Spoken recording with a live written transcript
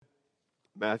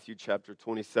Matthew chapter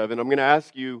 27. I'm going to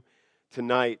ask you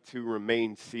tonight to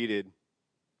remain seated.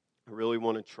 I really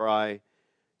want to try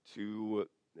to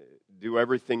do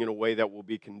everything in a way that will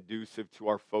be conducive to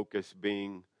our focus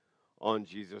being on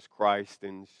Jesus Christ.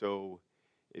 And so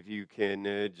if you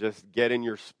can just get in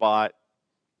your spot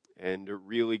and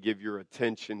really give your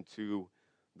attention to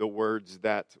the words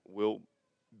that we'll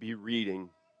be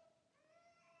reading.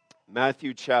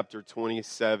 Matthew chapter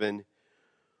 27.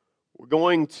 We're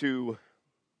going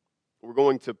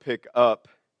to pick up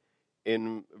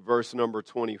in verse number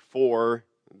 24.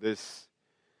 This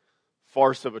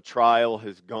farce of a trial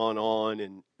has gone on,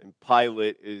 and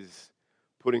Pilate is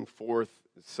putting forth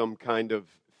some kind of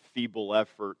feeble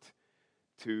effort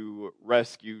to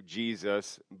rescue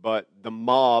Jesus, but the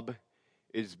mob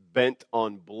is bent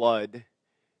on blood,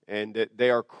 and they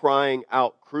are crying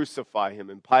out, "Crucify him."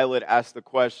 And Pilate asked the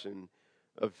question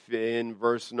in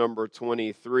verse number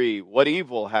 23, "What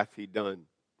evil hath he done?"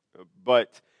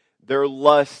 But their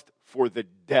lust for the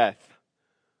death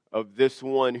of this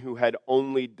one who had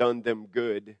only done them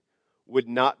good would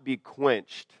not be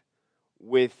quenched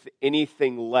with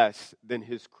anything less than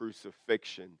his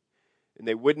crucifixion. And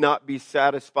they would not be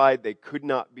satisfied, they could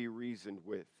not be reasoned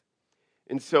with.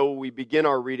 And so we begin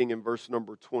our reading in verse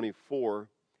number 24.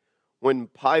 When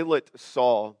Pilate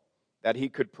saw that he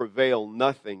could prevail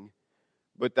nothing,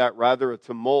 but that rather a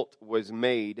tumult was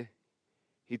made,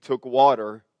 he took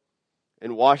water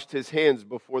and washed his hands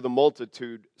before the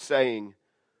multitude, saying,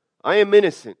 "I am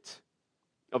innocent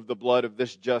of the blood of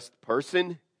this just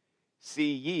person.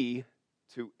 See ye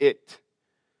to it."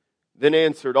 Then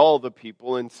answered all the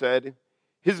people and said,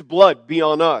 "His blood be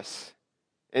on us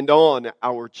and on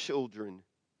our children."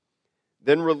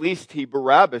 Then released he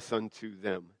Barabbas unto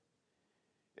them.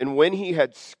 And when he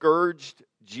had scourged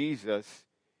Jesus,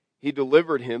 he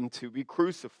delivered him to be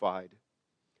crucified.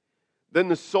 Then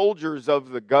the soldiers of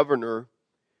the governor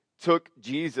took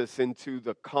Jesus into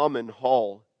the common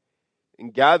hall,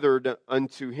 and gathered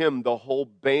unto him the whole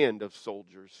band of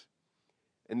soldiers.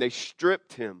 And they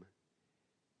stripped him,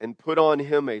 and put on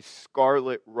him a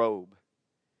scarlet robe.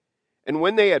 And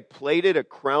when they had plaited a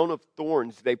crown of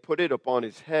thorns, they put it upon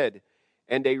his head,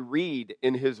 and a reed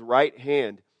in his right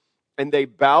hand. And they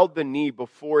bowed the knee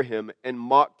before him, and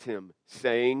mocked him,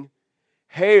 saying,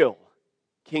 "Hail,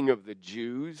 King of the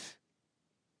Jews!"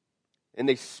 And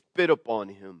they spit upon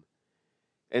him,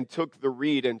 and took the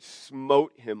reed and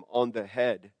smote him on the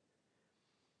head.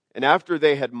 And after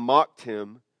they had mocked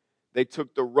him, they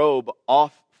took the robe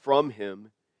off from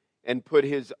him, and put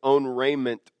his own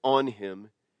raiment on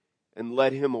him, and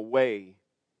led him away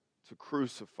to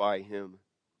crucify him.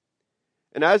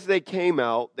 And as they came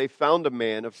out, they found a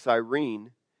man of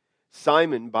Cyrene,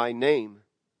 Simon by name.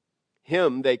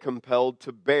 Him they compelled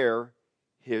to bear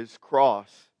his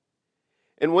cross.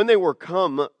 And when they were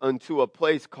come unto a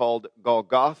place called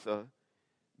Golgotha,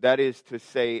 that is to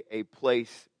say, a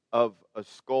place of a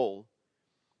skull,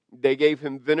 they gave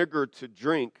him vinegar to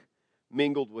drink,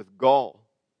 mingled with gall.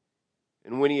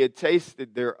 And when he had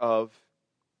tasted thereof,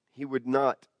 he would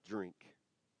not drink.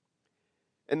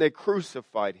 And they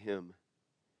crucified him,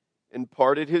 and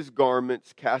parted his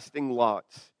garments, casting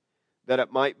lots, that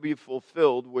it might be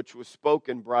fulfilled which was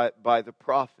spoken by the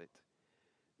prophet.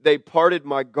 They parted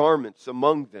my garments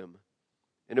among them,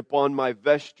 and upon my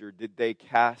vesture did they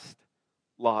cast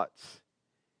lots.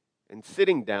 And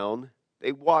sitting down,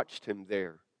 they watched him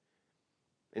there,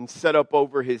 and set up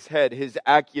over his head his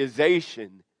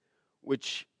accusation,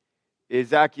 which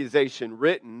is accusation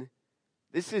written,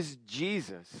 "This is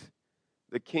Jesus,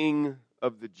 the King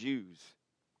of the Jews."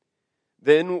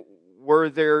 Then were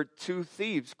there two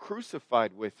thieves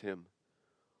crucified with him,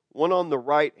 one on the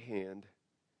right hand,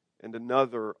 and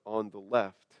another on the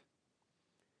left.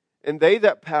 And they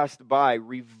that passed by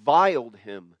reviled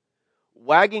him,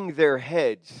 wagging their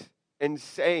heads, and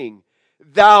saying,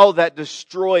 "Thou that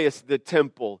destroyest the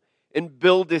temple, and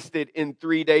buildest it in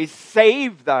 3 days,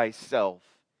 save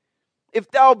thyself. If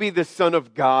thou be the Son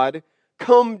of God,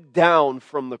 come down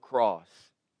from the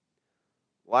cross."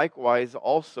 Likewise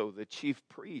also the chief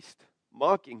priest,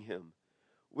 mocking him,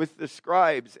 with the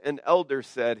scribes and elders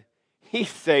said, "He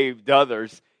saved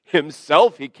others,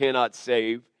 himself he cannot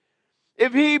save.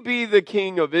 If he be the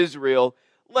King of Israel,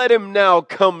 let him now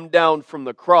come down from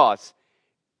the cross,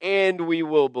 and we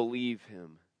will believe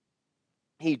him.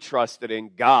 He trusted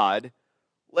in God.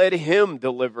 Let him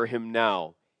deliver him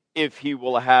now, if he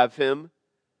will have him.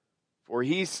 For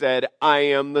he said, I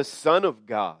am the Son of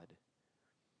God."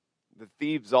 The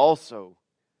thieves also,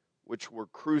 which were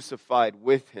crucified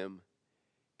with him,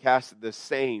 cast the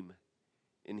same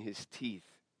in his teeth.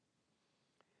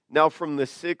 Now from the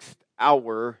 6th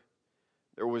hour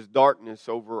there was darkness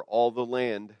over all the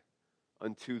land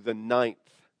unto the 9th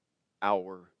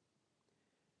hour.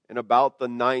 And about the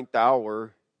 9th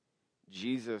hour,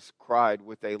 Jesus cried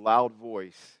with a loud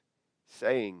voice,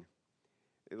 saying,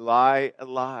 Eli,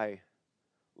 Eli,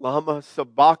 lama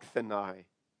sabachthani.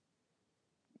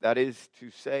 That is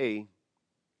to say,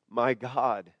 my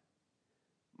God,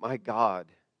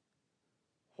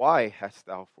 why hast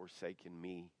thou forsaken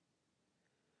me?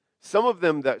 Some of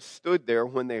them that stood there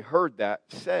when they heard that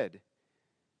said,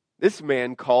 This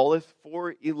man calleth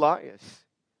for Elias.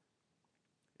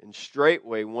 And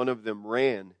straightway one of them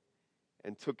ran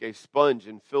and took a sponge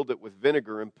and filled it with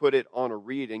vinegar and put it on a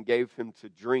reed and gave him to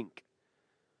drink.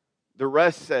 The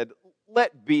rest said,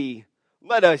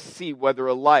 let us see whether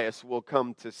Elias will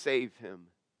come to save him.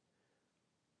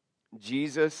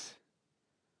 Jesus,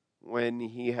 when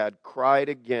he had cried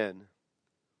again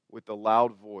with a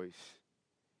loud voice,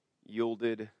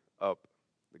 yielded up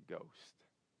the ghost.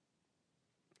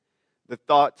 The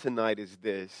thought tonight is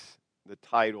this. The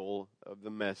title of the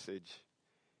message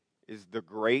is The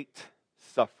Great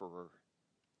Sufferer.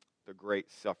 The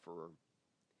Great Sufferer.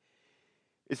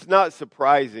 It's not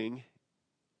surprising,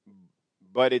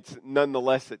 but it's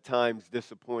nonetheless at times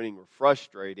disappointing or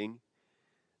frustrating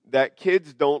that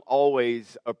kids don't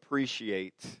always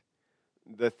appreciate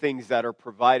the things that are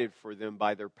provided for them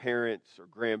by their parents or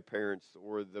grandparents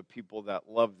or the people that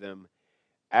love them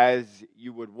as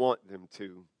you would want them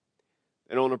to.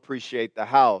 They don't appreciate the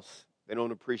house. They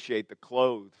don't appreciate the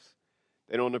clothes.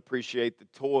 They don't appreciate the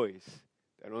toys.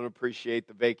 They don't appreciate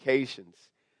the vacations.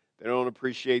 They don't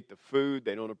appreciate the food.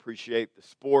 They don't appreciate the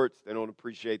sports. They don't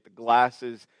appreciate the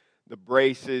glasses, the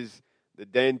braces, the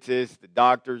dentist, the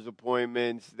doctor's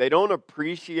appointments. They don't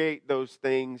appreciate those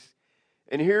things.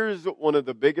 And here's one of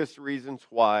the biggest reasons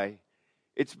why.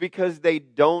 It's because they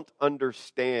don't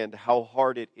understand how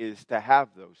hard it is to have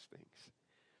those things.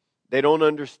 They don't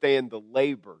understand the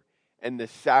labor and the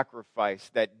sacrifice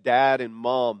that dad and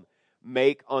mom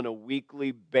make on a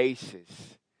weekly basis.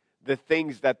 The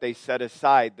things that they set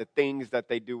aside, the things that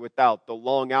they do without, the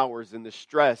long hours and the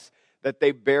stress that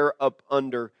they bear up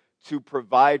under to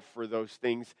provide for those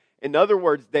things. In other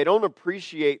words, they don't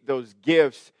appreciate those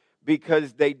gifts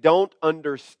because they don't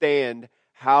understand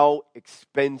how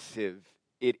expensive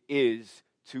it is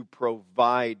to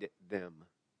provide them.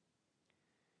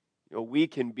 You know, we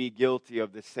can be guilty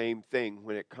of the same thing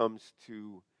when it comes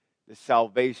to the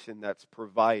salvation that's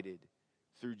provided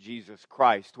through Jesus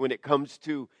Christ. When it comes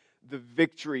to the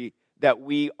victory that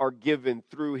we are given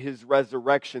through His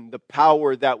resurrection, the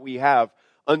power that we have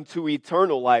unto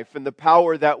eternal life, and the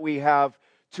power that we have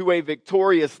to a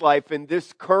victorious life in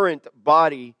this current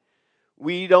body,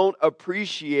 we don't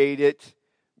appreciate it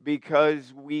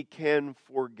because we can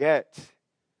forget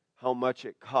how much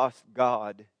it cost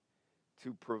God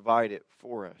to provide it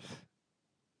for us.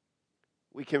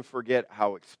 We can forget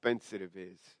how expensive it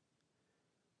is.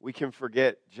 We can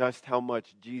forget just how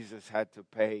much Jesus had to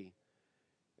pay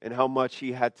and how much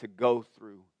He had to go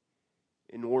through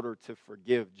in order to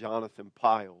forgive Jonathan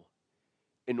Pyle,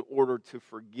 in order to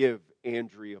forgive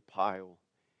Andrea Pyle,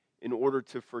 in order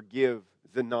to forgive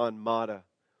Zanon Mata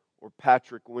or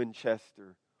Patrick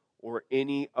Winchester or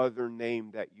any other name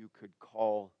that you could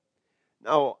call.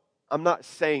 Now, I'm not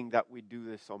saying that we do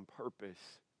this on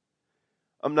purpose.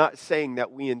 I'm not saying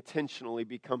that we intentionally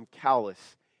become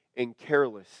callous and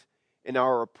careless in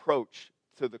our approach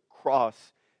to the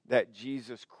cross that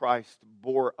Jesus Christ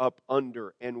bore up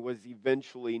under and was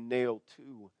eventually nailed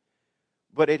to.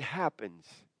 But it happens.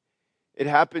 It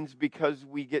happens because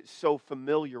we get so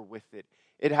familiar with it.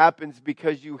 It happens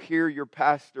because you hear your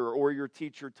pastor or your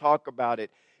teacher talk about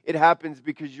it. It happens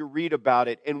because you read about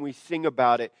it and we sing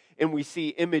about it and we see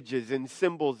images and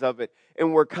symbols of it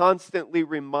and we're constantly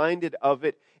reminded of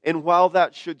it. And while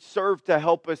that should serve to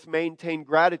help us maintain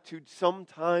gratitude,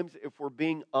 sometimes, if we're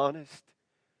being honest,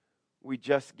 we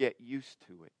just get used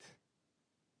to it.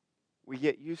 We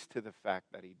get used to the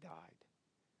fact that He died.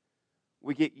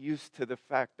 We get used to the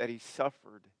fact that He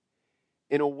suffered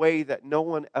in a way that no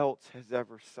one else has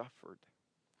ever suffered.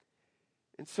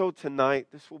 And so tonight,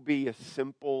 this will be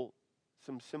some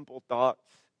simple thoughts.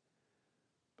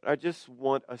 But I just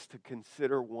want us to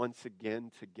consider once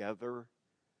again together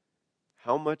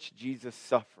how much Jesus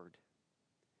suffered,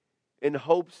 in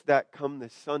hopes that come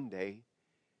this Sunday,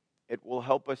 it will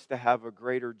help us to have a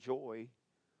greater joy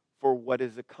for what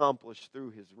is accomplished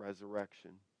through His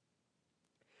resurrection.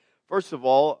 First of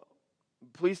all,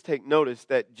 please take notice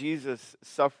that Jesus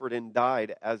suffered and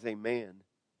died as a man.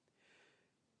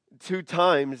 2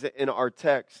 times in our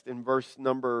text, in verse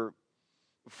number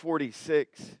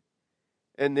 46,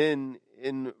 and then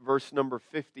in verse number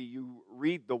 50, you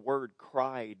read the word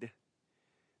cried.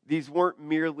 These weren't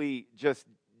merely just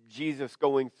Jesus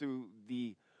going through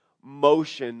the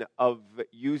motion of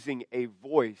using a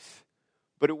voice,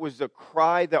 but it was a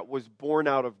cry that was born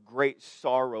out of great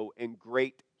sorrow and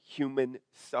great human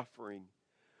suffering.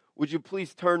 Would you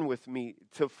please turn with me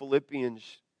to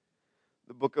Philippians,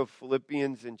 the book of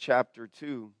Philippians in chapter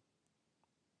 2.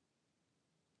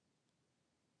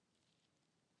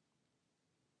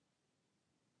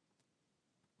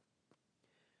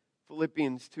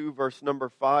 Philippians 2, verse number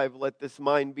 5, let this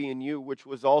mind be in you, which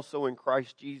was also in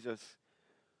Christ Jesus,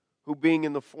 who being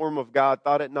in the form of God,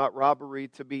 thought it not robbery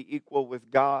to be equal with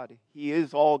God. He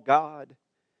is all God,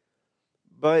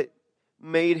 but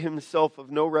made himself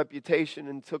of no reputation,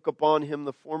 and took upon him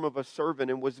the form of a servant,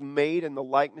 and was made in the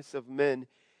likeness of men.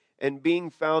 And being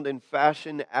found in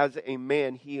fashion as a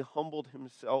man, he humbled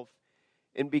himself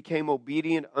and became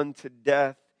obedient unto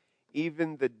death,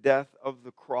 even the death of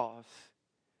the cross.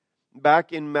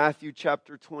 Back in Matthew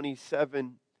chapter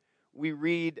 27, we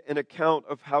read an account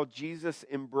of how Jesus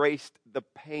embraced the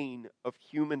pain of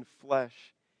human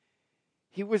flesh.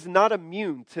 He was not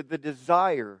immune to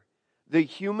the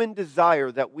human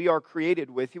desire that we are created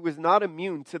with. He was not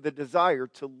immune to the desire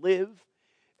to live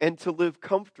and to live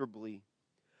comfortably.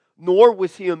 Nor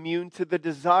was he immune to the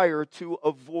desire to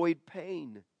avoid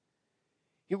pain.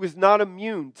 He was not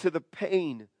immune to the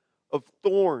pain of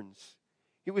thorns.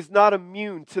 He was not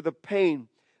immune to the pain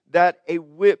that a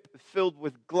whip filled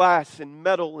with glass and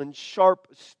metal and sharp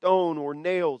stone or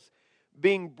nails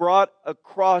being brought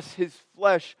across his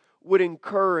flesh would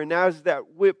incur. And as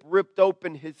that whip ripped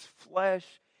open his flesh,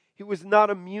 he was not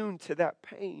immune to that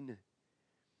pain.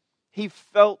 He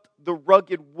felt the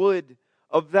rugged wood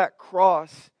of that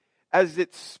cross as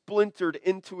it splintered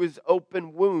into his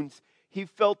open wounds. He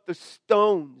felt the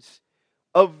stones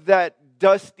of that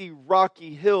dusty,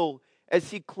 rocky hill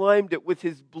as he climbed it with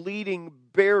his bleeding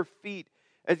bare feet,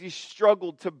 as he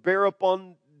struggled to bear up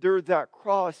under that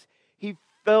cross. He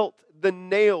felt the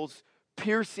nails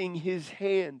piercing his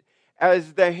hand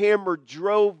as the hammer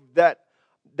drove that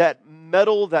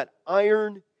metal, that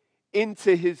iron,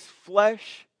 into his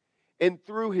flesh and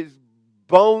through his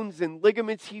bones and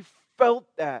ligaments. He felt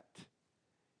that.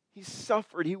 He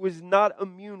suffered. He was not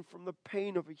immune from the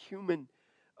pain of a human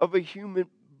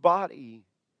body.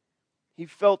 He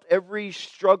felt every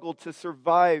struggle to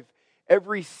survive,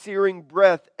 every searing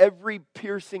breath, every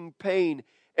piercing pain,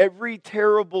 every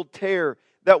terrible tear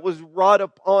that was wrought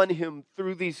upon him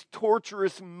through these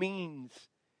torturous means.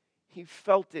 He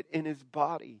felt it in his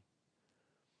body.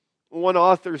 One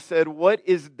author said, "What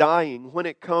is dying when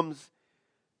it comes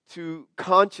to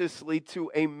consciously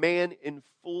to a man in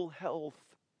full health?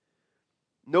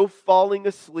 No falling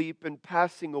asleep and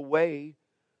passing away,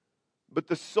 but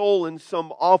the soul in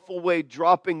some awful way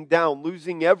dropping down,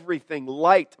 losing everything,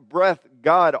 light, breath,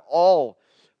 God, all,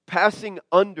 passing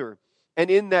under, and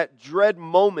in that dread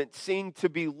moment seeming to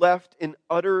be left in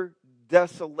utter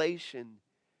desolation."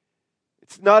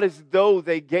 It's not as though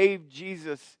they gave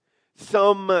Jesus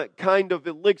some kind of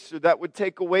elixir that would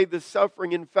take away the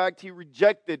suffering. In fact, he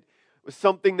rejected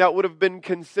something that would have been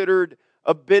considered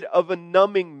a bit of a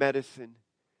numbing medicine.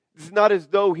 It's not as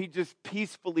though he just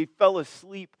peacefully fell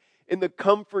asleep in the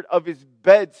comfort of his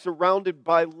bed surrounded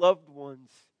by loved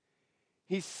ones.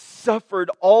 He suffered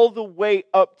all the way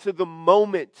up to the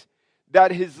moment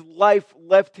that his life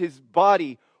left his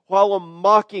body, while a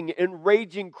mocking and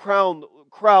raging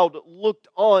crowd looked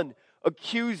on,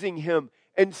 accusing him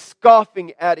and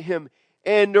scoffing at him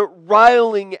and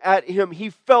riling at him. He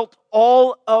felt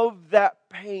all of that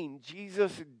pain.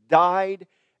 Jesus died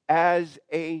as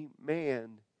a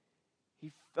man.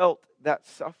 He felt that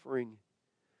suffering.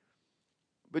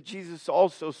 But Jesus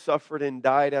also suffered and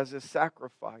died as a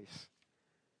sacrifice.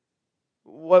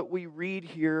 What we read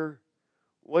here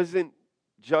wasn't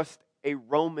just a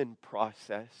Roman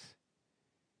process.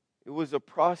 It was a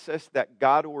process that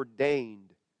God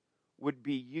ordained would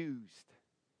be used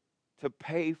to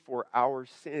pay for our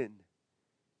sin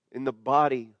in the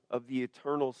body of the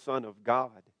eternal Son of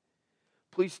God.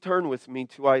 Please turn with me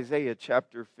to Isaiah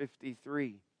chapter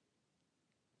 53.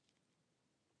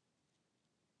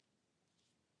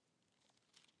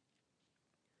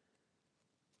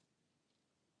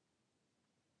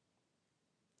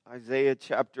 Isaiah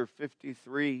chapter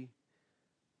 53,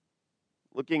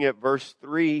 looking at verse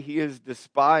 3, he is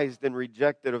despised and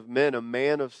rejected of men, a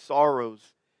man of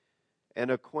sorrows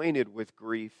and acquainted with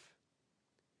grief.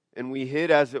 And we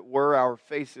hid, as it were, our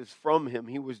faces from him.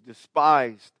 He was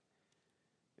despised,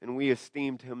 and we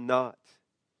esteemed him not.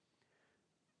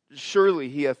 Surely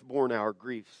he hath borne our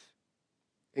griefs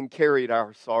and carried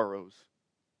our sorrows.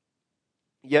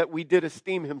 Yet we did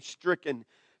esteem him stricken,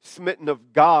 smitten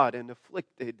of God, and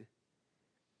afflicted.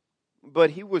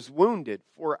 But he was wounded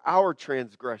for our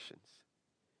transgressions.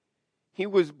 He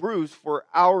was bruised for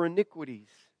our iniquities.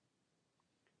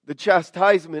 The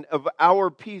chastisement of our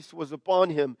peace was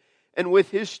upon him, and with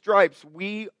his stripes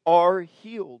we are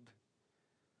healed.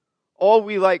 All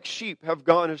we like sheep have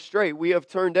gone astray. We have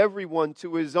turned everyone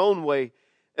to his own way,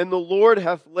 and the Lord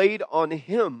hath laid on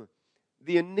him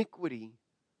the iniquity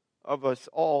of us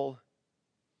all.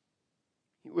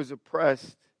 He was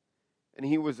oppressed, and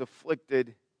he was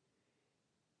afflicted,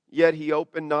 yet he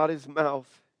opened not his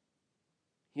mouth.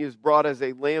 He is brought as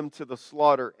a lamb to the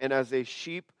slaughter, and as a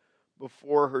sheep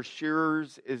before her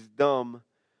shearers is dumb,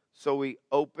 so he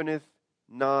openeth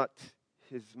not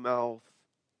his mouth.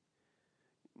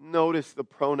 Notice the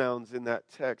pronouns in that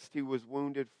text. He was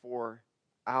wounded for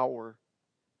our.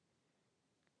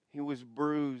 He was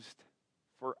bruised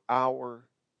for our.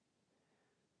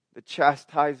 The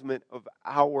chastisement of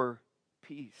our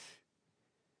peace.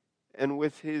 And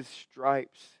with his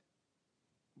stripes,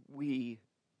 we.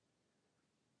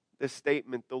 The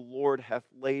statement, the Lord hath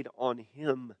laid on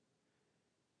him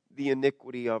the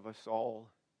iniquity of us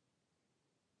all.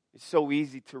 It's so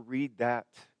easy to read that,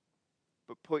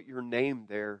 but put your name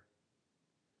there.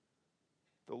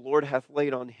 The Lord hath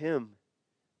laid on him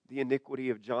the iniquity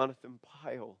of Jonathan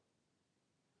Pyle.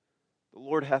 The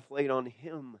Lord hath laid on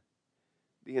him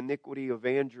the iniquity of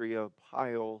Andrea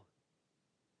Pyle.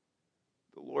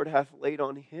 The Lord hath laid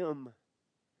on him,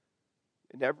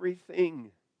 and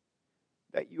everything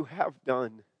that you have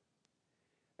done,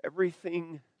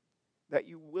 everything that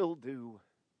you will do,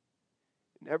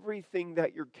 and everything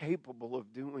that you're capable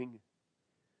of doing,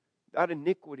 that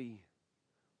iniquity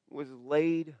was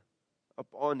laid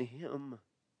upon him.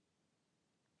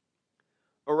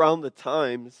 Around the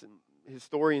times, and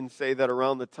historians say that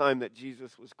around the time that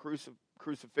Jesus was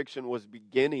crucifixion was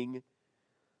beginning,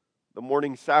 the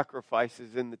morning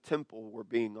sacrifices in the temple were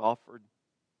being offered.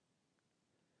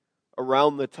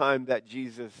 Around the time that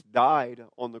Jesus died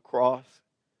on the cross,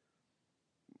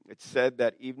 it's said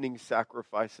that evening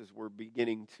sacrifices were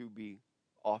beginning to be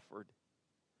offered.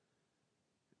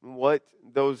 And what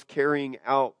those carrying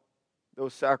out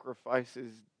those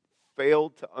sacrifices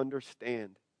failed to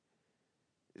understand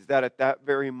is that at that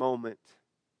very moment,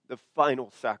 the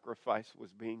final sacrifice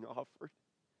was being offered.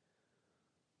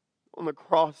 On the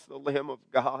cross, the Lamb of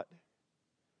God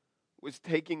was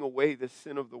taking away the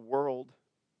sin of the world,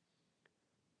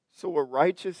 so a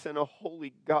righteous and a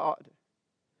holy God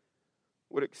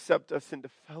would accept us into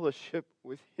fellowship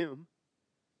with him.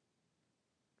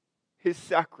 His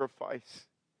sacrifice,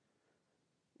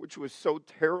 which was so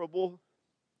terrible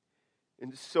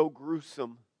and so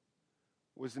gruesome,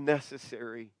 was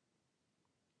necessary.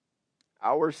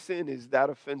 Our sin is that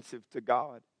offensive to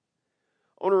God.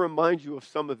 I want to remind you of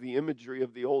some of the imagery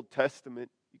of the Old Testament.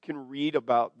 You can read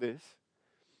about this.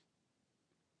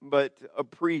 But a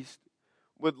priest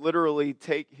would literally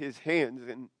take his hands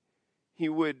and he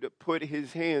would put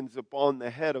his hands upon the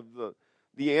head of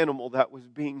the animal that was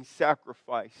being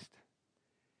sacrificed.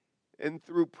 And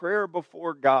through prayer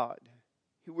before God,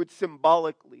 he would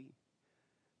symbolically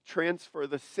transfer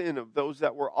the sin of those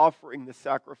that were offering the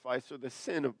sacrifice or the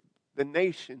sin of the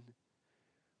nation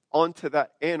onto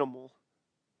that animal.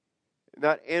 And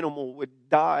that animal would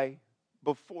die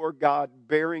before God,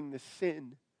 bearing the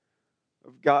sin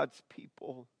of God's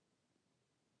people.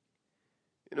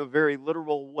 In a very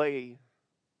literal way,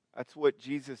 that's what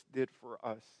Jesus did for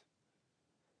us.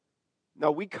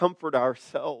 Now we comfort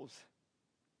ourselves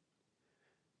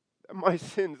that my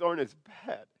sins aren't as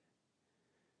bad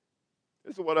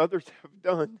as what others have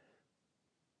done.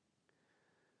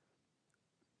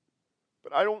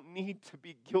 But I don't need to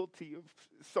be guilty of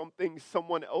something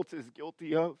someone else is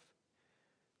guilty of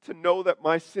to know that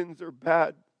my sins are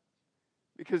bad,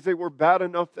 because they were bad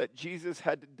enough that Jesus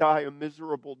had to die a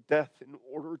miserable death in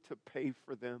order to pay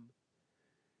for them.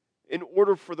 In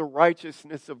order for the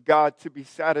righteousness of God to be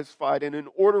satisfied, and in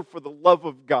order for the love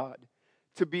of God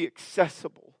to be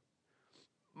accessible,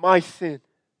 my sin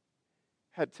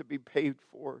had to be paid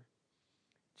for.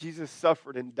 Jesus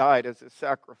suffered and died as a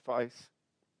sacrifice.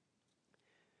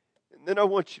 And then I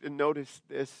want you to notice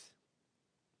this,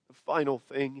 the final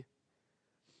thing.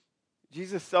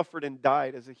 Jesus suffered and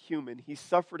died as a human. He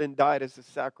suffered and died as a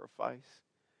sacrifice.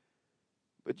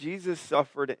 But Jesus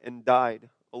suffered and died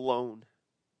alone.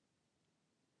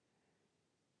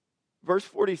 Verse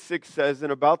 46 says,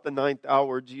 "And about the 9th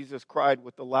hour, Jesus cried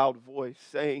with a loud voice,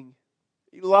 saying,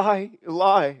 Eli,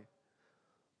 Eli,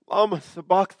 lama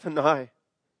sabachthani."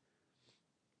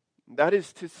 That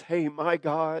is to say, my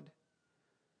God,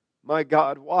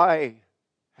 why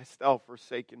hast thou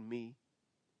forsaken me?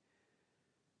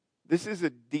 This is a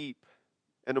deep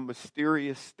and a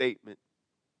mysterious statement.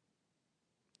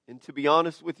 And to be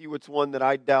honest with you, it's one that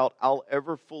I doubt I'll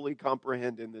ever fully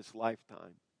comprehend in this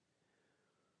lifetime.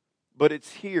 But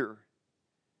it's here,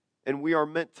 and we are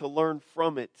meant to learn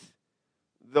from it,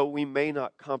 though we may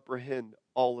not comprehend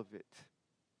all of it.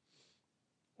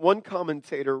 One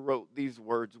commentator wrote these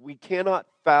words: "We cannot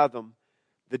fathom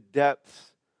the depths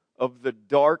of the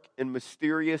dark and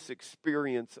mysterious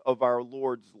experience of our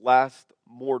Lord's last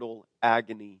mortal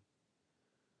agony.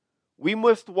 We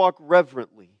must walk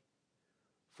reverently,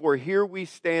 for here we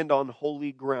stand on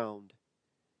holy ground.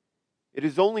 It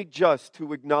is only just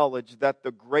to acknowledge that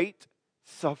the great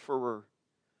sufferer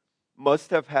must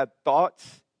have had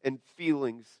thoughts and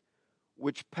feelings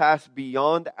which pass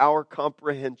beyond our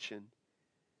comprehension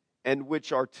and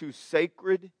which are too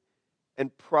sacred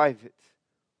and private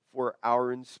for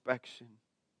our inspection."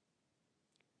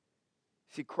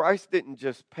 See, Christ didn't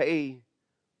just pay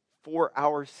for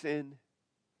our sin.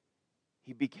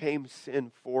 He became sin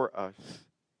for us.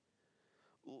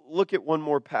 Look at one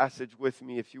more passage with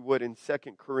me, if you would, in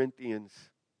 2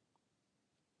 Corinthians.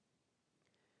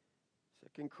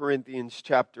 2 Corinthians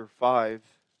chapter 5.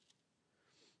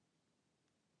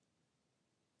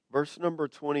 Verse number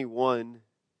 21.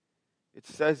 It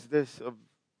says this of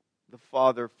the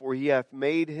Father: "For he hath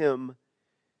made him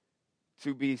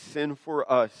to be sin for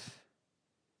us,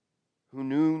 who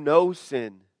knew no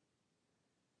sin,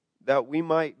 that we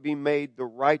might be made the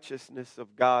righteousness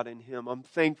of God in him." I'm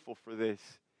thankful for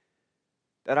this,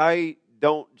 that I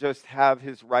don't just have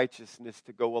his righteousness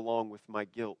to go along with my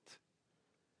guilt.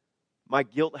 My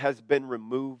guilt has been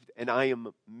removed, and I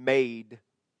am made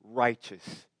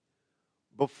righteous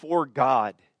before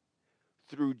God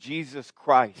through Jesus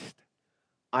Christ.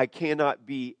 I cannot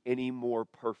be any more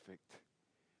perfect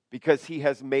because he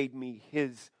has made me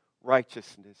his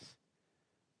righteousness.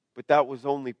 But that was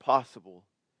only possible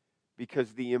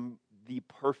because the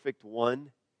perfect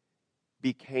one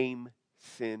became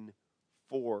sin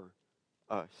for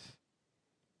us.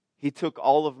 He took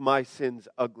all of my sin's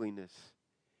ugliness.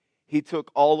 He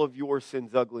took all of your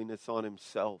sin's ugliness on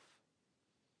himself.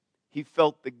 He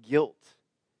felt the guilt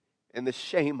and the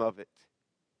shame of it.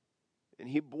 And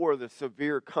he bore the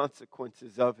severe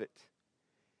consequences of it.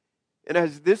 And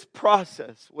as this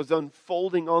process was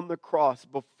unfolding on the cross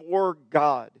before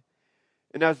God,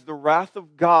 and as the wrath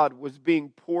of God was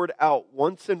being poured out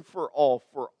once and for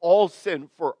all sin,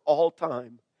 for all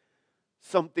time,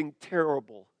 something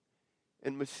terrible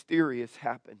and mysterious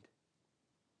happened.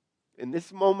 In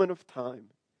this moment of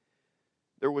time,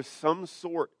 there was some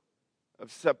sort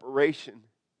of separation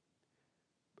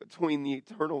between the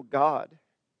eternal God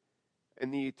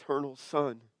and the eternal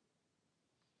Son.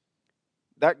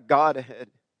 That Godhead,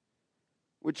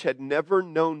 which had never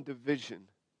known division,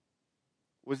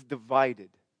 was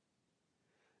divided,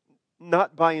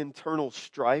 not by internal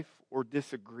strife or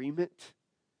disagreement,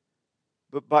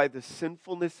 but by the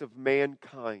sinfulness of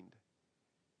mankind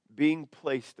being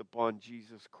placed upon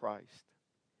Jesus Christ.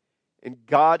 And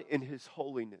God in his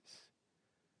holiness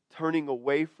turning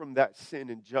away from that sin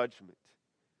and judgment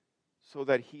so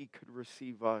that he could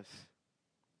receive us.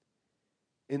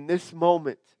 In this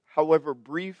moment, however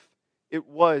brief it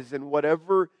was, and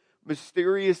whatever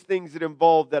mysterious things it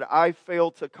involved that I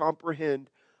failed to comprehend,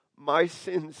 my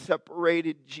sin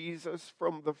separated Jesus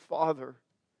from the Father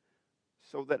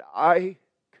so that I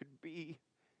could be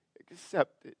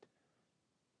accepted.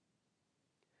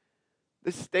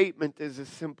 The statement is a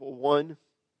simple one.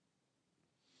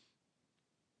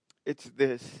 It's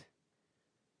this: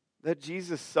 that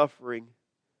Jesus' suffering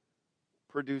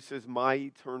produces my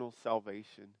eternal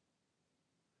salvation.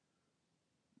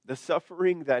 The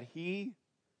suffering that he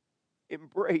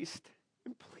embraced,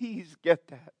 and please get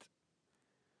that,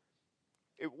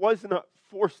 it was not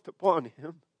forced upon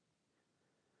him.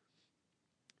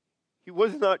 He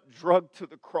was not drugged to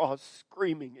the cross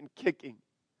screaming and kicking.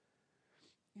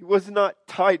 He was not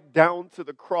tied down to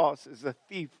the cross as a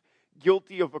thief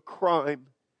guilty of a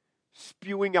crime,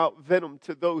 spewing out venom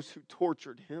to those who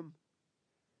tortured him.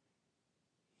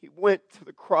 He went to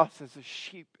the cross as a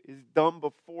sheep is dumb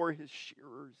before his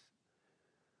shearers.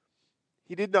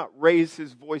 He did not raise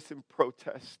his voice in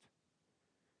protest.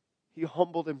 He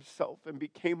humbled himself and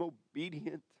became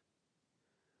obedient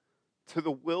to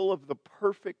the will of the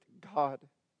perfect God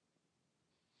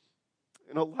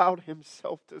and allowed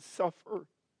himself to suffer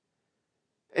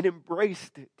and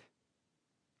embraced it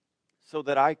so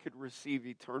that I could receive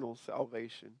eternal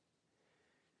salvation.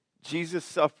 Jesus'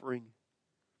 suffering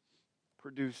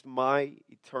produced my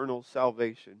eternal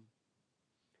salvation.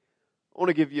 I want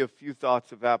to give you a few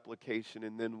thoughts of application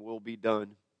and then we'll be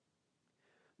done.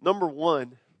 Number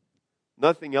one,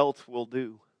 nothing else will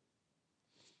do.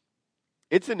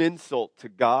 It's an insult to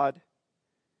God.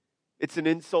 It's an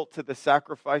insult to the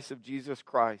sacrifice of Jesus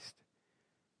Christ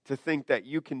to think that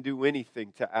you can do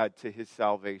anything to add to his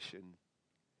salvation.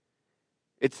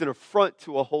 It's an affront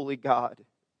to a holy God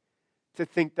to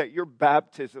think that your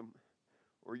baptism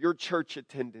or your church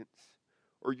attendance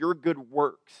or your good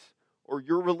works or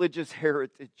your religious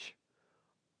heritage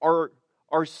are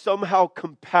somehow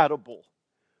compatible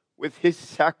with his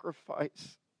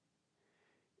sacrifice.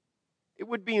 It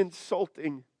would be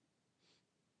insulting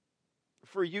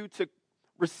for you to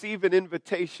receive an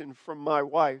invitation from my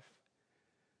wife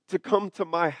to come to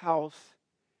my house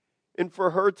and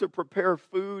for her to prepare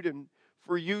food and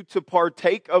for you to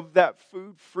partake of that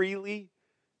food freely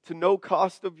to no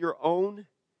cost of your own.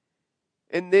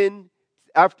 And then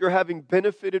after having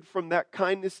benefited from that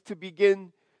kindness to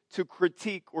begin to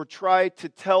critique or try to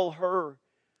tell her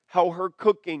how her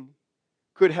cooking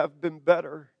could have been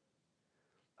better.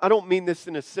 I don't mean this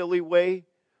in a silly way,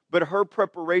 but her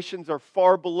preparations are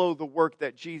far below the work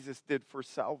that Jesus did for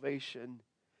salvation.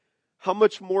 How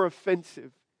much more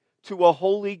offensive to a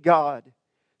holy God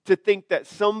to think that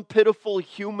some pitiful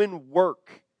human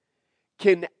work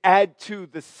can add to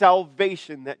the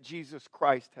salvation that Jesus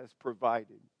Christ has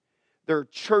provided. There are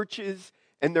churches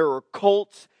and there are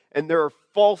cults and there are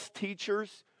false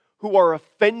teachers who are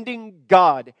offending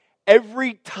God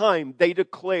every time they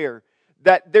declare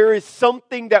that there is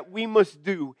something that we must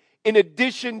do in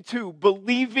addition to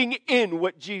believing in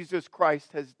what Jesus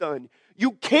Christ has done.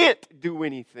 You can't do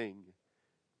anything.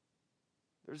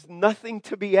 There's nothing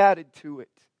to be added to it.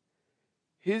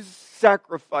 His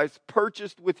sacrifice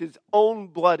purchased with his own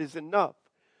blood is enough.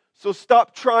 So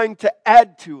stop trying to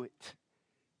add to it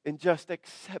and just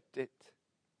accept it.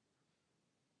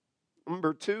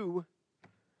 Number two,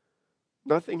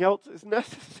 nothing else is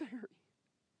necessary.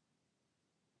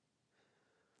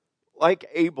 Like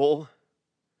Abel,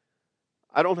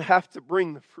 I don't have to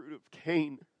bring the fruit of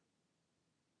Cain.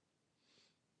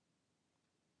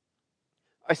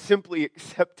 I simply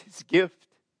accept his gift.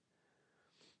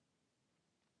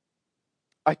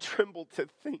 I tremble to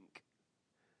think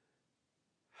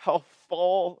how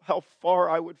far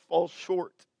I would fall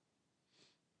short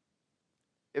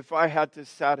if I had to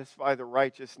satisfy the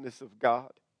righteousness of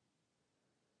God.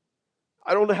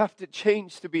 I don't have to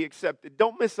change to be accepted.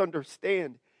 Don't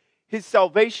misunderstand. His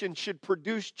salvation should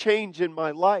produce change in my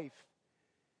life.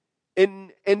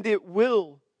 And it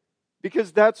will,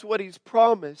 because that's what he's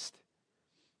promised.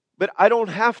 But I don't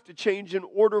have to change in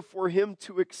order for him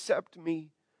to accept me.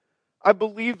 I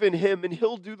believe in him and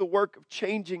he'll do the work of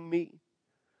changing me.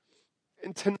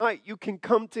 And tonight you can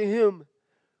come to him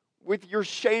with your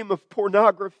shame of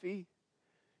pornography.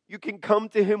 You can come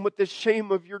to him with the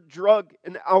shame of your drug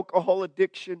and alcohol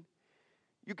addiction.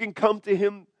 You can come to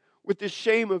him with the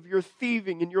shame of your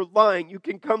thieving and your lying. You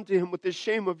can come to him with the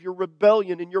shame of your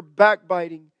rebellion and your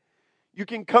backbiting. You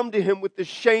can come to him with the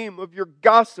shame of your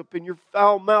gossip and your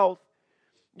foul mouth.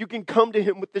 You can come to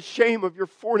him with the shame of your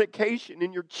fornication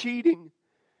and your cheating.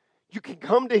 You can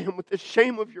come to him with the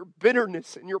shame of your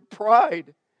bitterness and your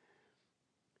pride.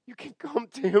 You can come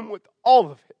to him with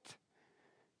all of it,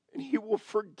 and he will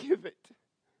forgive it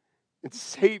and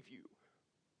save you.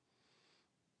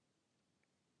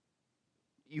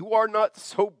 You are not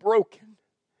so broken,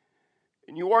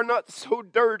 and you are not so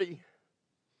dirty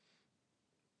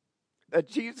that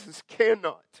Jesus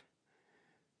cannot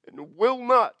and will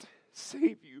not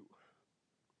save you.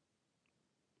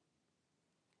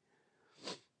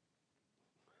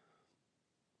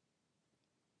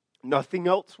 Nothing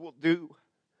else will do.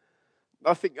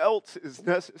 Nothing else is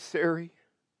necessary.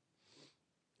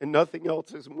 And nothing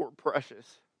else is more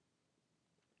precious.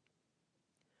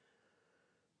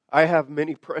 I have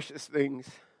many precious things.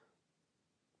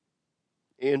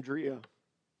 Andrea,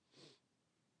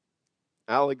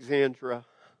 Alexandra,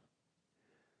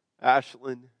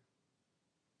 Ashlyn,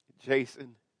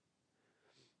 Jason,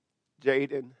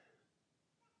 Jaden,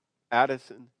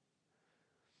 Addison,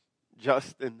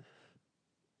 Justin,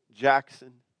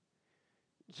 Jackson,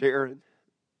 Jaron,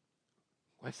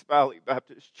 West Valley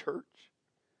Baptist Church,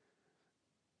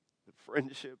 the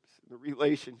friendships, the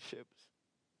relationships.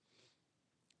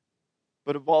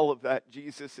 But of all of that,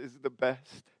 Jesus is the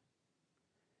best.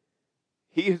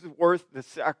 He is worth the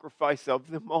sacrifice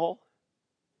of them all,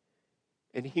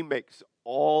 and he makes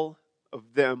all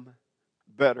of them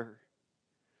better.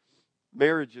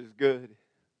 Marriage is good.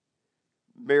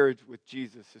 Marriage with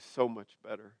Jesus is so much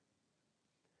better.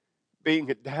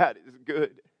 Being a dad is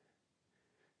good.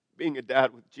 Being a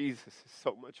dad with Jesus is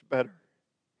so much better.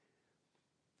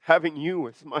 Having you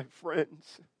as my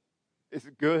friends is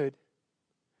good.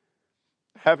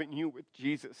 Having you with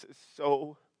Jesus is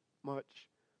so much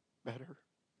better.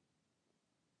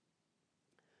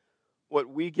 What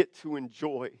we get to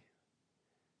enjoy,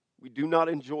 we do not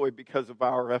enjoy because of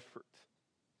our effort.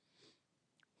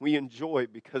 We enjoy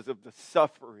because of the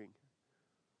suffering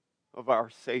of our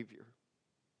Savior.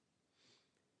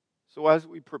 So as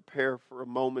we prepare for a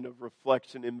moment of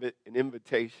reflection and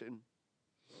invitation,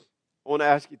 I want to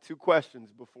ask you two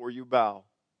questions before you bow.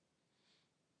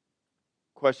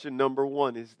 Question number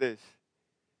one is this: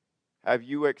 have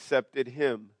you accepted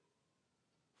Him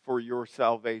for your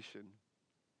salvation?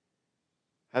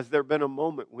 Has there been a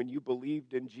moment when you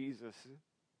believed in Jesus,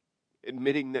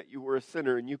 admitting that you were a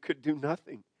sinner and you could do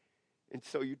nothing, and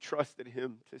so you trusted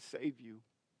Him to save you?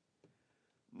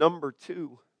 Number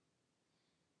two,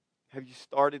 have you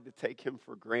started to take Him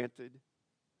for granted?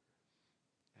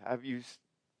 Have you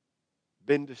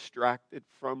been distracted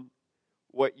from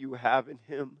what you have in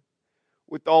Him?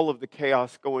 With all of the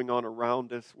chaos going on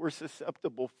around us, we're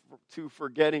susceptible to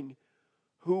forgetting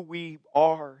who we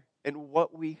are and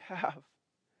what we have.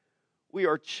 We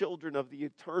are children of the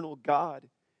eternal God,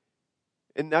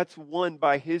 and that's won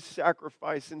by His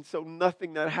sacrifice. And so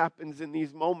nothing that happens in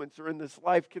these moments or in this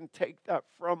life can take that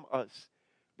from us,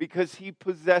 because He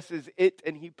possesses it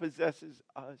and He possesses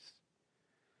us.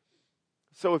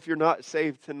 So if you're not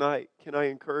saved tonight, can I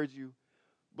encourage you?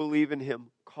 Believe in Him.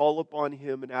 Call upon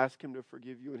Him and ask Him to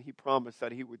forgive you, and He promised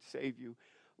that He would save you.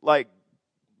 Like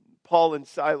Paul and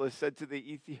Silas said to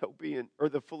the Ethiopian or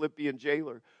the Philippian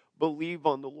jailer, believe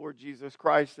on the Lord Jesus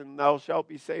Christ and thou shalt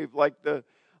be saved. Like the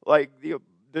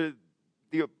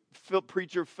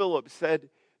preacher Philip said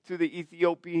to the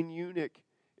Ethiopian eunuch,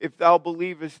 if thou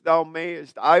believest, thou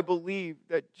mayest. I believe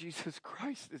that Jesus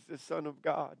Christ is the Son of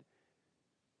God.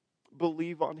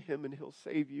 Believe on Him and He'll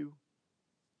save you.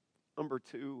 Number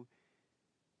two,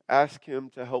 ask Him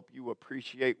to help you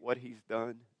appreciate what He's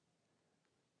done.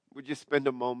 Would you spend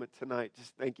a moment tonight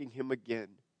just thanking Him again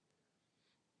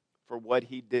for what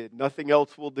He did? Nothing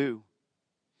else will do.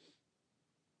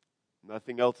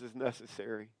 Nothing else is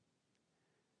necessary.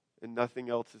 And nothing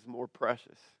else is more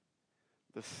precious.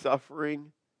 The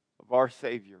suffering of our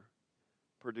Savior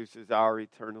produces our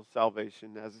eternal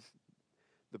salvation. As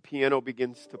the piano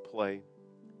begins to play,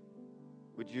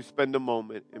 would you spend a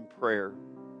moment in prayer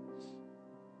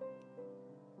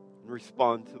and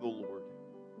respond to the Lord?